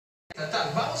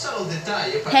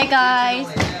Hey guys,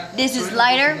 this is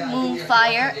Lighter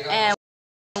Moonfire and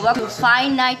welcome to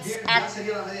Five Nights at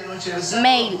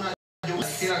Maylee.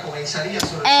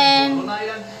 And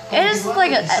it's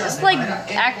like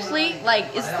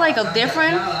a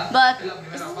different, but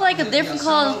it's like a different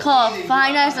called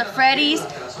Five Nights at Freddy's,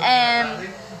 and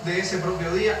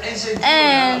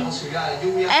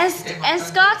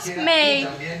Scott's made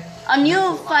a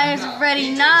new Five Nights at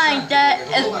Freddy 9 that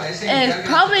is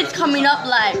probably coming up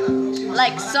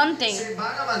like something.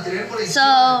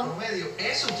 So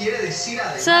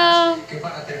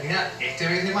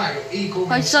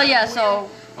yeah, so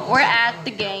we're at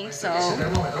the game, so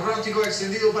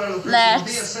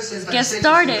let's get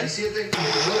started.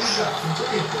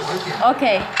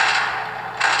 Okay,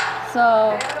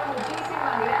 so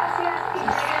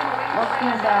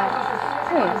open that.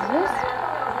 Wait, is this?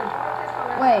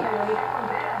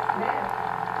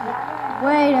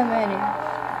 Wait a minute.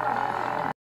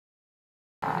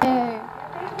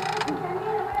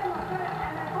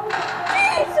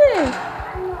 Jesus!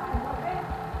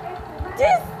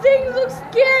 This thing looks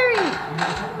scary!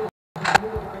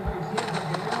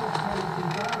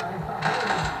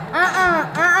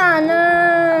 No.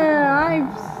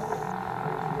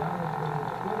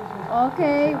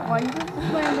 Okay, why you just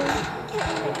explain this?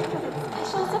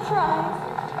 Special surprise.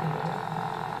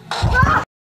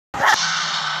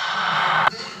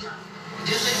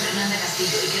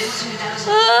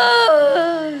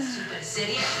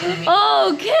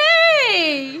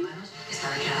 Okay,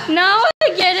 now I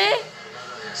get it.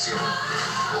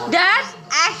 That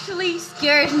actually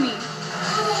scares me.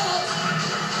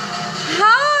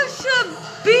 How should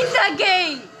beat that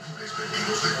game?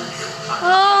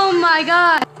 Oh my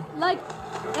god! Like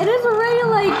it is already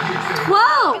like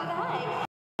 12.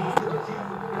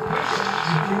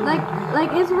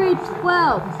 Like it's already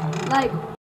 12. Like.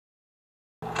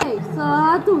 Okay, so I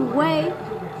have to wait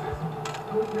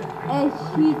and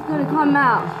she's gonna come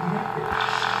out.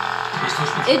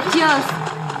 It just...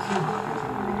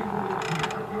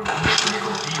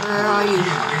 Where are you?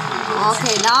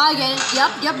 Okay, now I get it.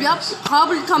 Yep.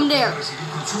 Probably come there.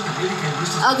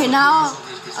 Okay, now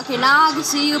I can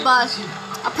see you, but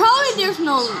probably there's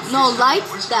no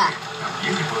lights that.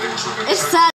 It's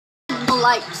sad, no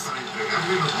lights.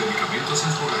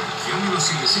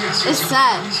 It's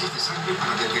sad.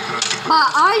 But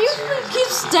are you gonna keep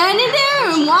standing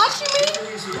there and watching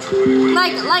me?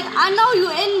 Like I know you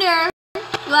in there.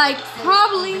 Like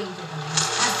probably.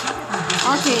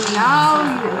 Okay, now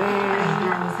you're in.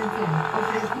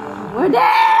 We're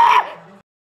there.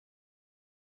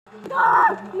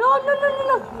 Stop! No.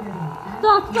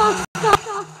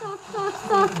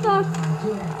 Stop.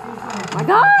 My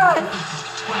God.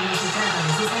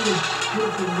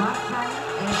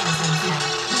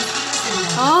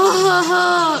 Oh.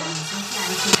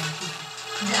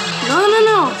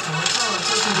 No.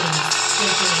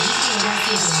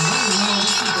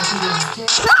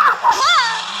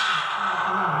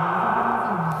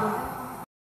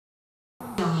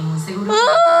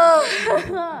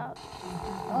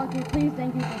 Okay, please,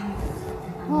 thank you.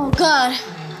 Oh God,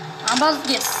 I'm about to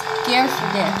get scared for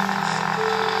this.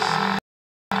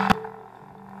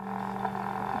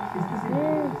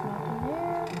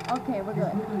 Okay,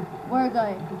 we're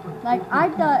good. Like I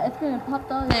thought it's gonna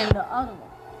pop up in the other one.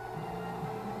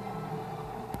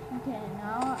 Okay,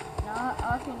 now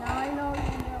I know you're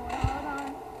in there. Wait,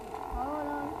 hold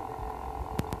on.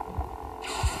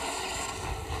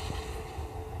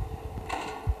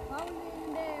 Probably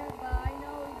in there, but I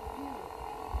know it's you.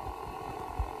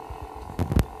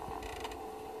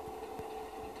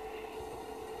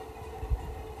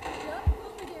 Yep,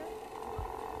 over there.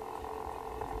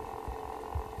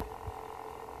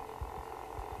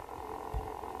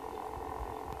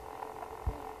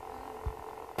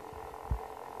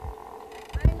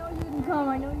 I know you can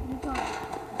come.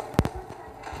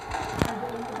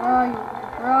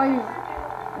 Where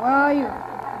are you?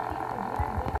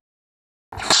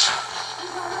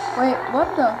 Wait, what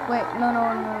the? Wait, no.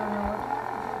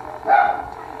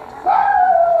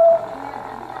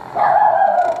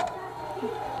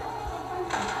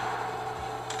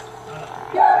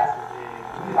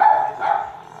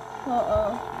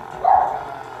 Uh-oh.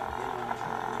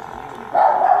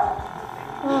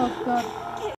 Oh, God.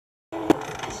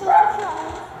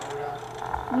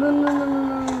 No.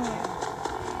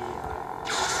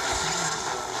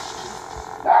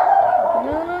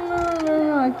 No,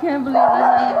 I can't believe that.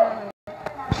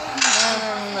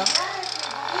 No.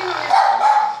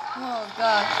 Oh,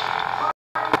 God.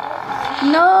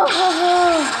 No!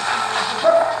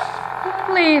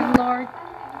 Please, Lord.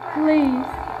 Please.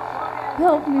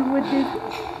 Help me with this.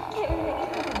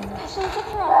 special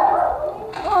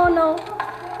surprise. Oh no.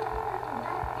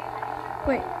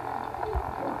 Wait.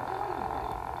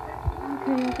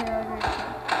 Okay.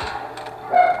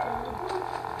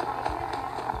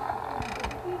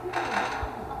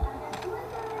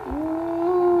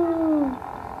 Ooh.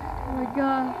 Oh my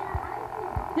god.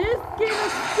 This game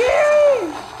is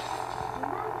scary.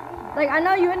 Like I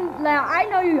know you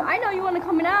want to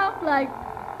come out like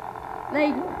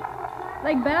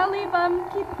badly, but I'm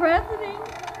keep pressing.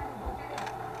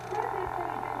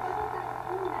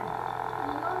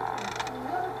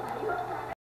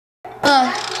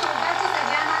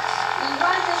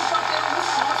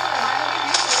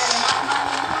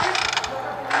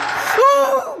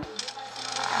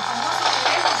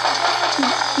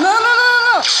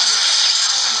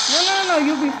 No,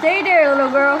 you be stay there,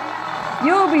 little girl.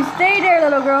 You be stay there,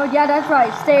 little girl. Yeah, that's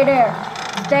right. Stay there.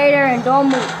 Stay there and don't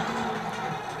move.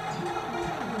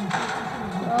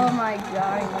 Oh my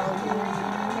god, I know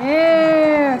you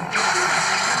here.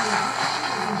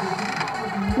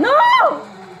 No!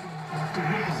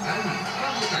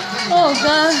 Oh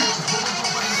god.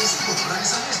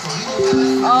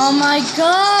 Oh my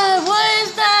god, what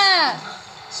is that?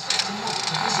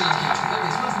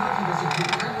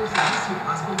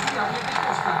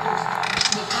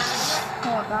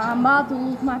 Oh god, I'm about to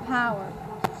lose my power.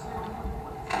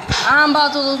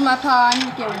 I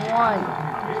need to get one.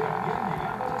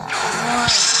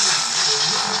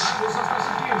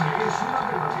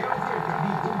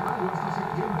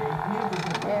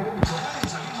 There.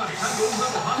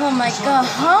 Oh my god,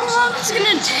 how long is it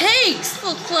gonna take?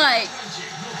 Looks like.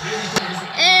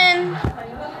 And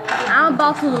I'm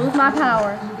about to lose my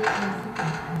power.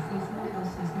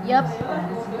 Yep.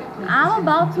 I'm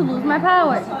about to lose my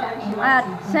power. I had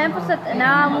 10% and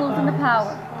now I'm losing the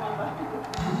power.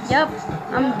 Yep.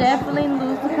 I'm definitely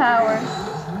losing the power.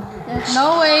 There's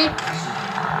no way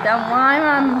that why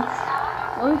I'm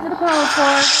losing the power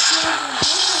for.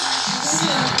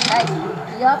 Like,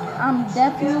 yep, I'm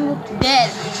definitely dead.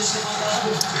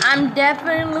 I'm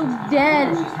definitely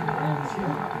dead.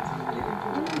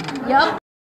 Yup.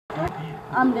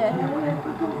 I'm dead.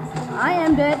 I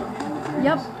am dead.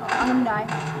 Yup. I'm gonna die.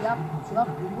 Yup.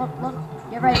 Look.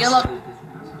 Get ready to look.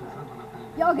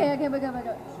 Yeah, okay, we're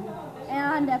good. And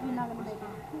I'm definitely not gonna make it.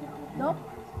 Nope.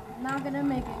 Not gonna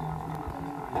make it.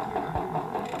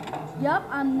 Yup,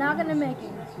 I'm not gonna make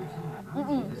it.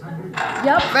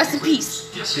 Yup, rest in peace.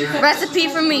 Recipe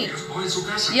for me.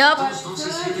 Yup.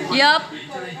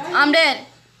 I'm dead.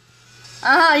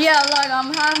 Yeah, like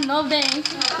I'm having no thing.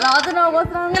 I don't know what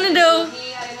I'm gonna do.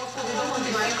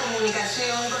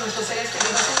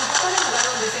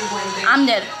 I'm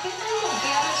dead.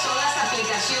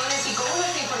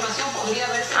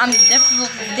 I'm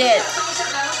definitely dead.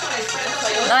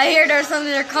 I hear there's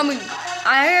something they're coming.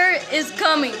 I hear it's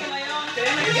coming.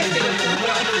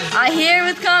 I hear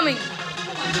it's coming.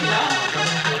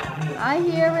 I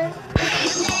hear it.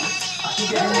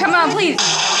 Come on, please.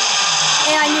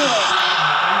 And I knew it.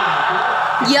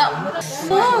 Yup.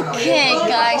 Okay,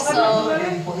 guys, so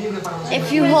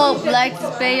if you like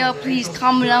this video, please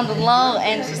comment down below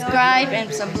and subscribe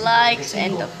and some likes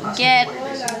and don't forget.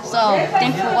 So,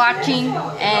 thanks for watching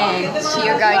and see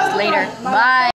you guys later. Bye.